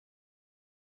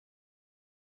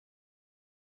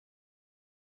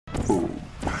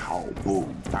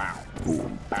boom, pow,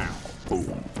 boom, pow,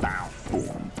 boom, pow,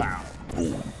 boom, pow,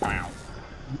 boom, pow.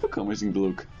 Look how amazing they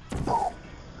look. Boom,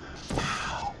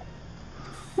 pow.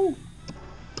 Woo.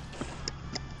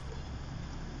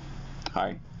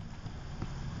 Hi.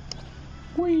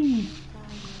 Whee!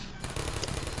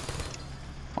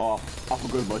 Oh, I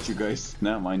forgot about you guys.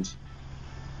 Never mind.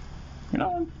 You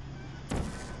know.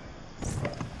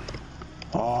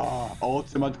 Oh,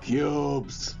 ultimate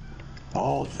cubes.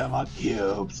 Ultimate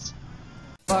cubes.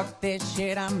 Fuck this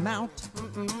shit, I'm out.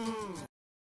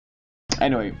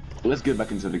 Anyway, let's get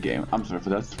back into the game. I'm sorry for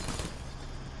that.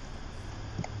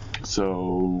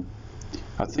 So,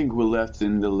 I think we left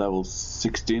in the level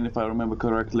 16 if I remember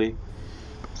correctly.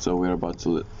 So we're about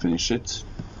to finish it.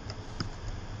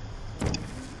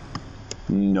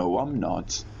 No, I'm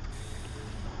not.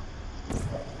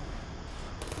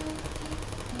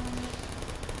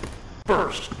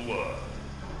 First blood.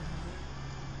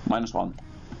 -1.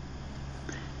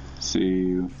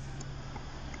 See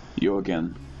you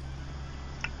again.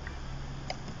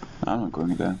 I'm not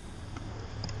going there.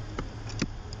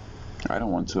 I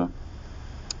don't want to.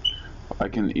 I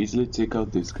can easily take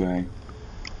out this guy.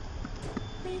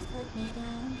 Please put me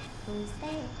down. Who's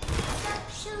there? Stop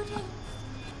shooting.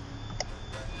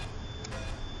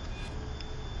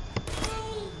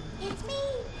 Hey, it's me.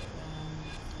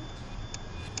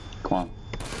 Come on.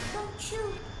 Don't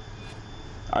shoot.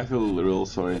 I feel real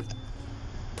sorry.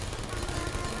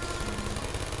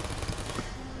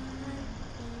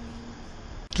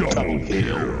 Double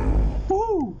kill.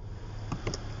 Woo!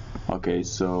 Okay,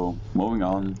 so moving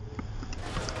on.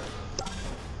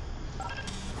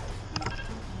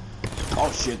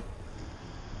 Oh shit!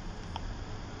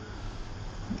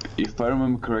 If I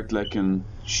remember correctly, I can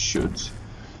shoot.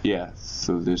 Yeah,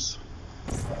 through this.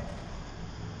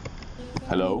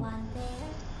 Hello? Anyone there?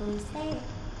 Who's there?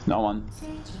 No one.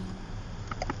 Searching.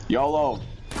 YOLO!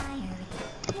 Fire.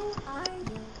 Who are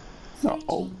you? No.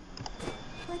 Oh. Searching.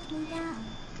 Put me down.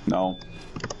 No.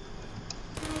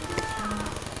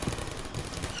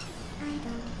 I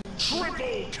don't.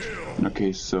 Triple kill.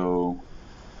 Okay, so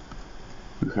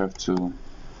we have to.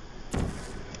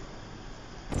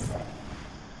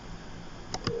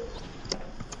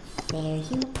 There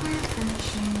you are,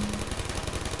 function.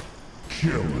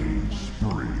 Killing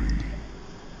spree.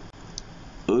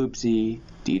 Oopsie,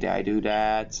 did I do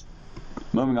that?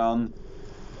 Moving on.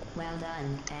 Well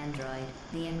done, Android.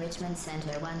 The Enrichment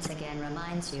Center once again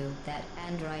reminds you that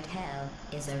Android Hell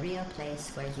is a real place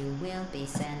where you will be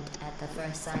sent at the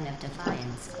first sign of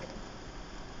defiance.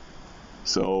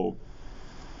 So,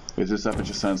 is this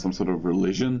Aperture Science some sort of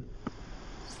religion?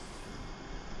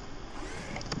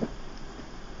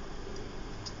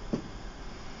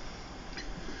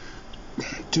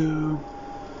 Do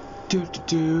do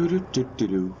do do do do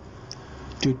do.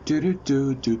 Do do do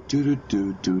do do do do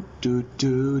do do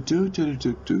do do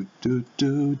do do do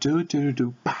do do do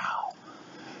do pow.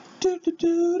 Do do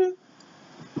do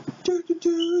do do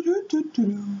do do do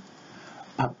do.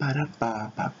 Pa pa da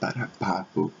pa pa pa da pa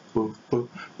boo boo boo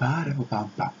pa da pa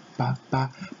pa pa pa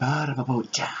pa da pa boo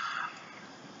cha.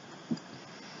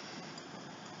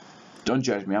 Don't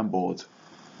judge me, I'm bored.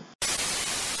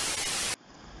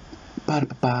 Pa da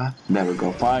pa pa. There we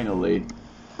go, finally.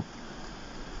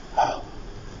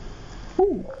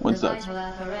 What's the that? vital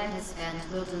apparatus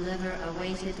vent will deliver a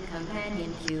weighted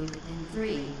companion cube in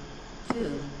 3,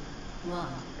 2, 1.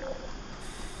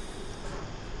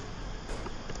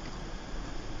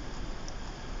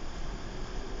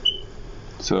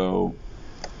 So,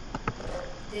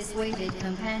 This weighted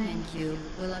companion cube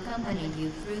will accompany you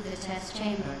through the test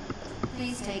chamber.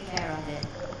 Please take care of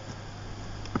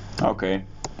it. okay.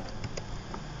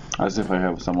 As if I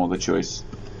have some other choice.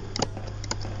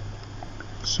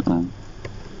 So,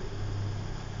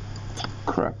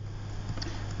 crap.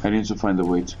 I need to find a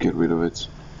way to get rid of it.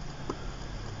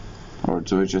 Or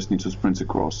do I just need to sprint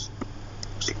across?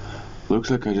 Looks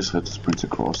like I just had to sprint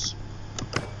across.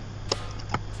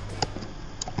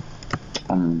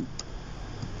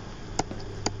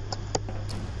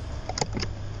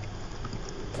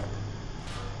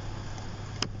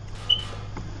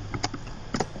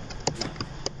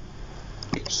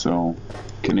 Okay, so,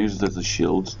 can I use it as a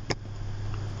shield?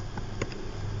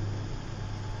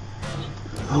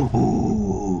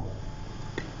 Ooh.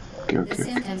 Okay, The okay.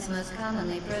 symptoms most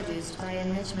commonly produced by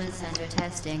enrichment center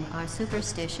testing are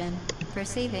superstition,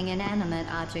 perceiving inanimate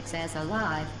objects as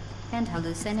alive, and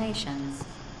hallucinations.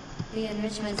 The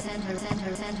enrichment center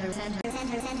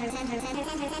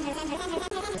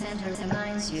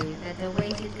reminds you that the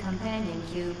weighted companion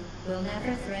cube will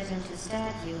never threaten to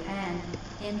stab you and,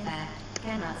 in fact,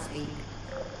 cannot speak.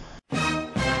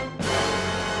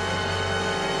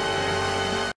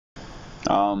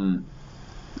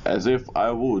 As if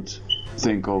I would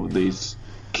think of this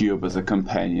cube as a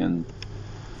companion.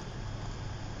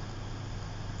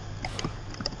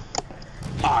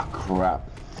 Ah, crap.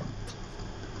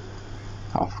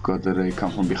 I forgot that they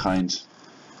come from behind.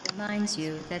 Reminds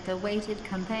you that the weighted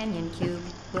companion cube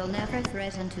will never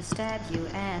threaten to stab you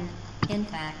and, in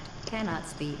fact, cannot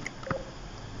speak.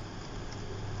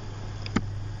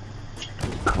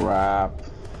 Crap.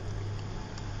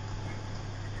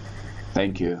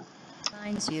 Thank you.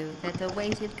 Reminds you that the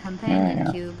weighted companion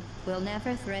Yeah. cube will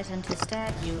never threaten to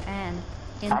stab you and,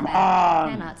 in Come fact, on!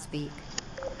 cannot speak.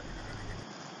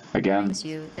 Again. Reminds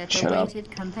you that the Shut up.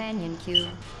 weighted companion cube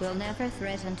will never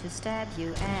threaten to stab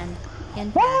you and,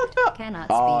 in What fact, the? cannot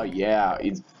Oh speak. yeah,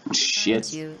 it's Reminds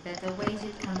shit. you that the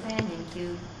weighted companion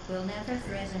cube will never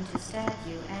threaten to stab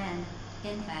you and,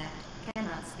 in fact,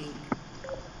 cannot speak.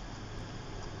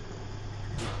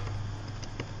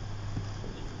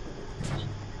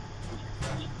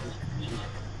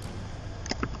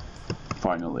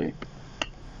 Finally.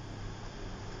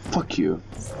 Fuck you.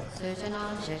 Certain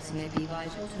objects may be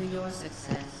vital to your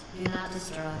success. Do not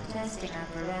destroy testing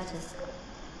apparatus.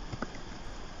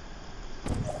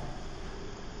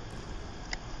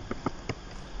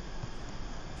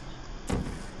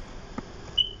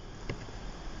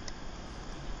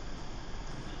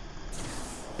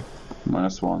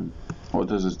 -1. What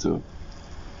does this do?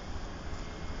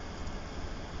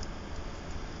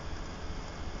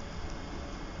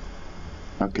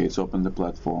 Okay, it's opened the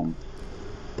platform.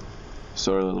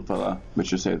 Sorry, little fella,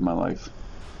 but you saved my life.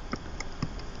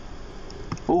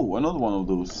 Oh, another one of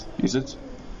those. Is it?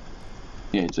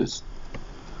 Yeah, it is.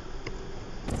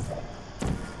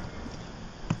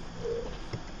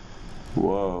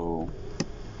 Whoa.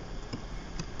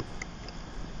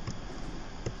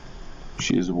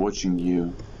 She is watching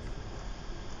you.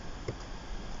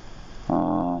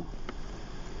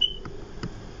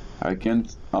 I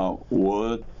can't. Oh,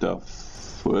 what the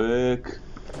fuck?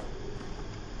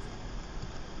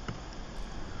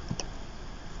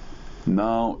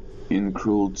 Now in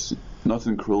cruelty, not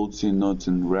in cruelty, not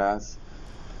in wrath.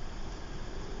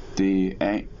 The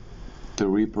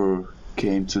Reaper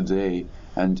came today,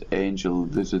 and Angel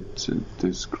visited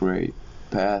this great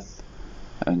path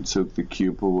and took the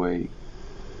cube away.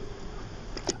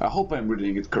 I hope I'm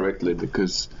reading it correctly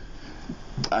because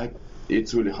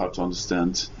it's really hard to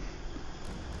understand.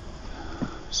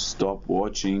 Stop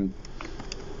watching.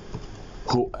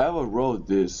 Whoever wrote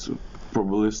this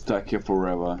probably stuck here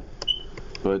forever.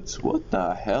 But what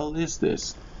the hell is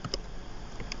this?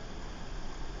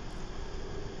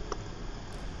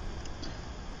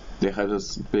 They had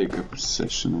this big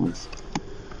obsession with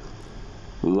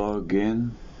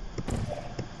login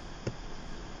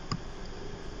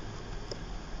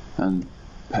and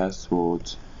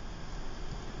password.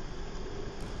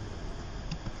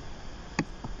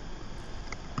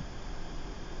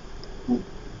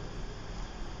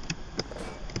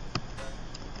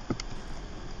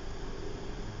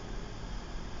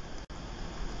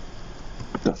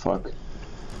 The fuck?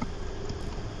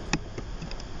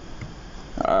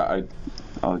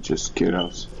 I'll just get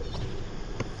out.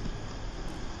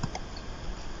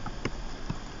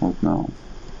 What now?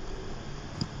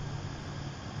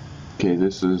 Okay,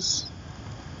 this is,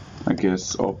 I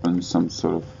guess, open some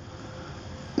sort of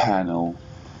panel.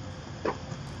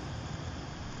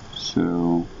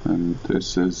 So, and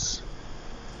this is,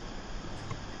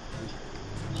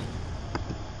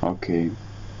 okay,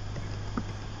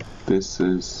 this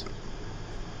is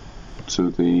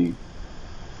to the,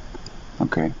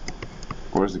 okay,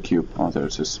 where's the cube? Oh, there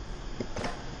it is.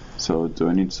 So, do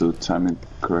I need to time it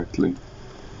correctly?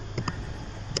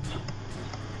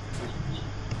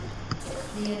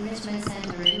 The Enrichment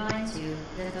Center reminds you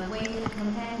that the weighted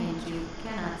companion cube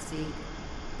cannot speak.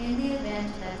 In the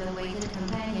event that the weighted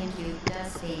companion cube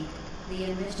does speak, the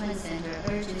Enrichment Center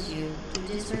urges you to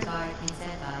disregard its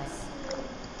advice.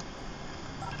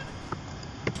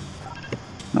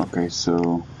 Okay,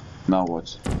 so now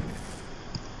what?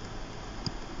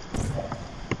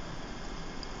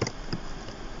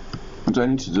 What do I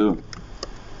need to do?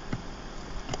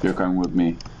 You're coming with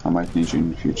me. I might need you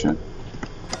in the future.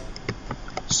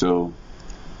 So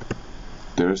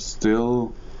there's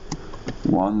still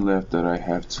one left that I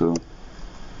have to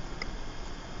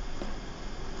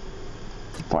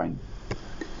find.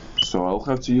 So I'll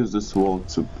have to use this wall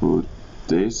to put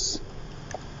this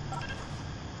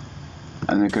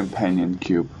and a companion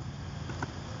cube.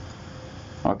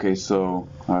 Okay, so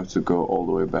I have to go all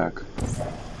the way back.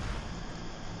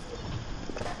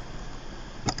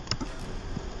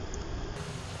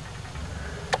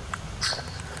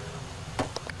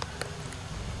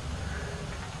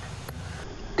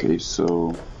 Okay,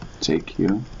 so take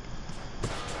you.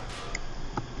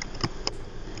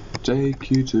 Take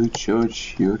you to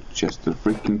church, you're just a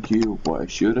freaking cute. Why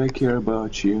should I care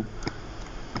about you?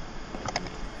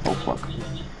 Oh fuck.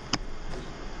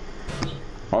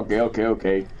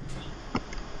 Okay.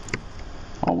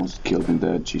 Almost killed him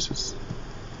there, Jesus.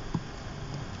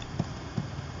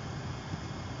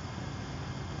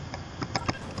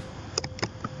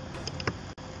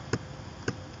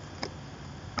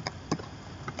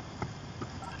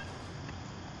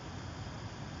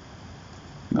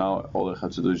 Now all I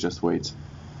have to do is just wait.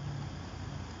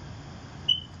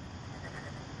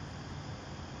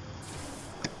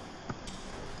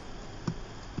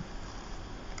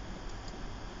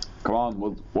 Come on,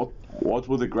 what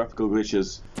were the graphical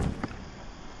glitches?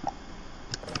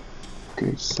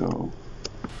 Okay, so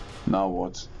now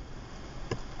what?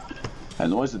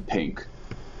 And why is it pink?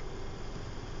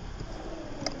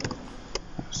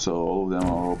 So all of them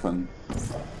are open.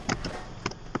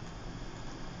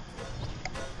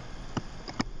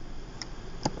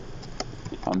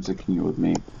 I'm taking you with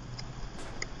me.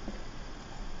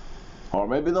 Or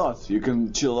maybe not, you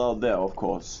can chill out there, of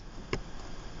course.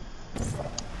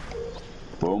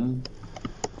 Boom.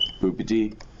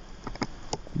 Boopity.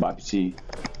 Boppity.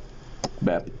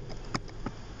 Bep.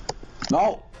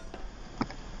 No!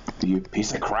 You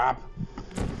piece of crap!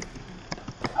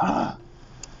 Ah.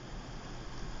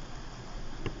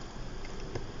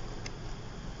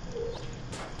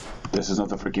 This is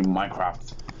not a freaking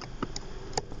Minecraft.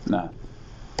 Nah.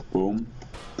 Boom.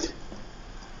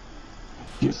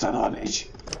 You son of a bitch.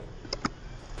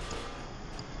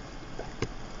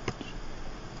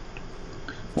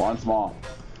 Once more.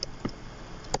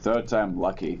 Third time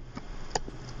lucky.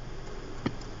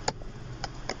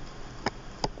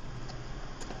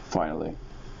 Finally.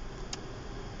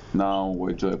 Now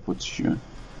where do I put you?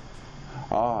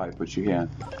 Ah, I put you here.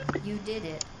 You did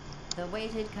it. The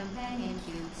weighted companion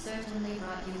cube certainly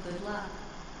brought you good luck.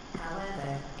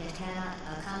 However, it cannot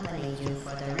accompany you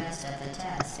for the rest of the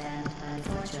test and,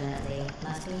 unfortunately,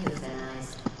 must be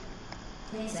euthanized.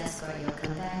 Please escort your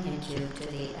companion cube to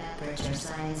the Aperture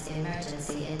Science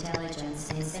Emergency Intelligence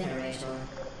Incinerator.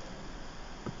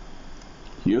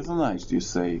 Euthanized, you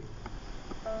say?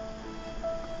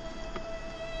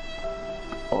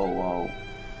 Oh wow.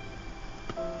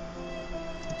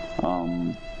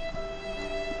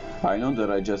 I know that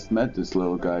I just met this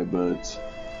little guy, but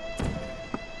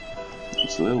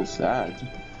it's a little sad.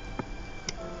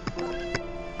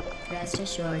 Rest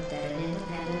assured that an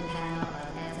independent panel of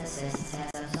ethicists has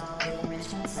absolved the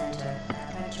Enrichment Center,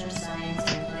 Aperture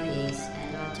Science employees,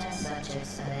 and all test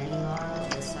subjects of any moral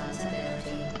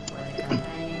responsibility for the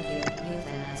companion cube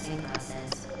euthanizing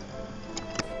process.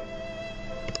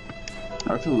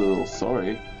 I feel a little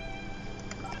sorry.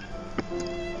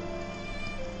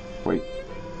 Wait,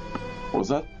 what was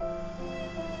that?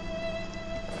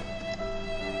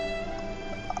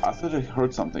 I thought I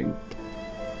heard something.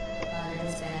 While it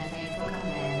has been a faithful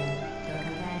companion, your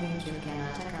companion cube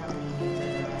cannot accompany you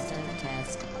through the rest of the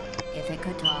test. If it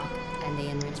could talk, and the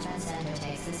Enrichment Center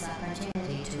takes this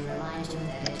opportunity to remind you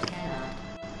that it cannot,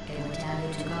 it would tell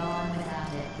you to go on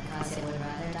without it because it would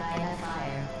rather die in a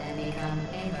fire than become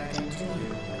a burden to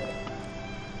you.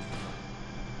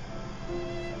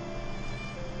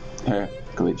 Here,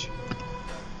 glitch.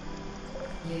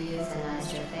 You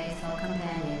euthanized your faithful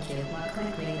companion cube more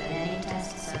quickly than any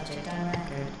test subject on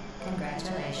record.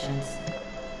 Congratulations.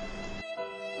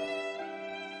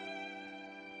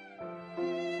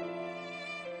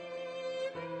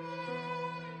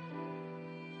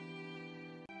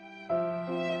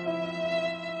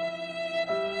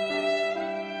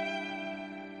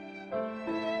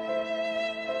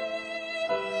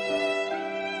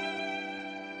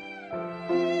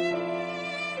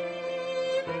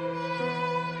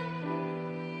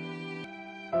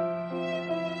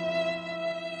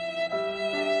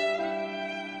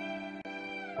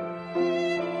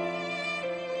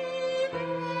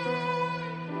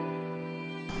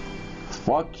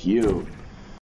 Fuck you.